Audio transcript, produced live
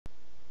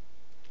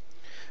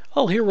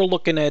Well, here we're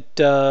looking at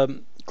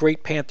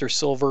Great Panther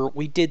Silver.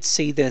 We did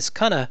see this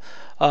kind of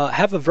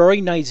have a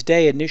very nice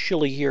day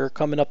initially here,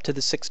 coming up to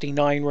the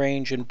 69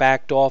 range and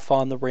backed off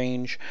on the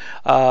range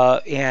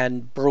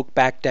and broke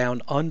back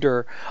down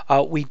under.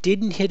 We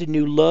didn't hit a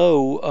new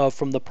low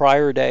from the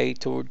prior day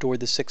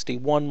toward the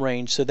 61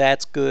 range, so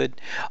that's good.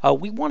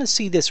 We want to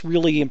see this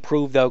really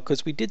improve though,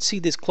 because we did see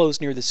this close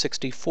near the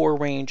 64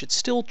 range. It's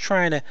still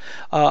trying to,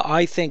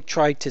 I think,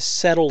 try to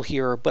settle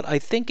here, but I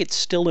think it's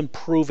still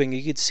improving.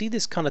 You can see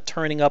this kind of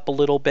turning up a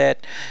little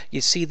bit.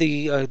 You see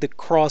the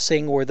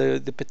crossing or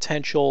the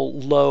potential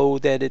low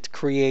that it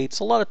creates.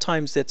 A lot of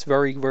times that's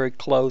very, very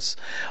close.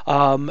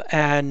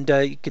 And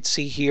you could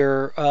see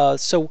here.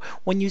 So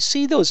when you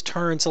see those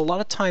turns, a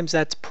lot of times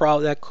that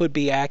could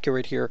be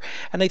accurate here.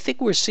 And I think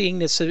we're seeing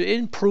this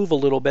improve a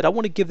little bit. I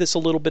want to give this a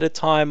little bit of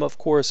time. Of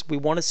course, we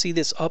want to see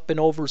this up and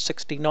over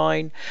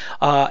 69,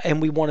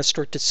 and we want to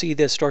start to see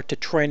this start to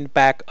trend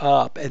back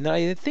up. And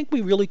I think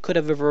we really could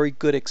have a very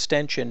good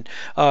extension.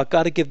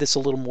 Got to give this a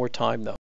little more time though.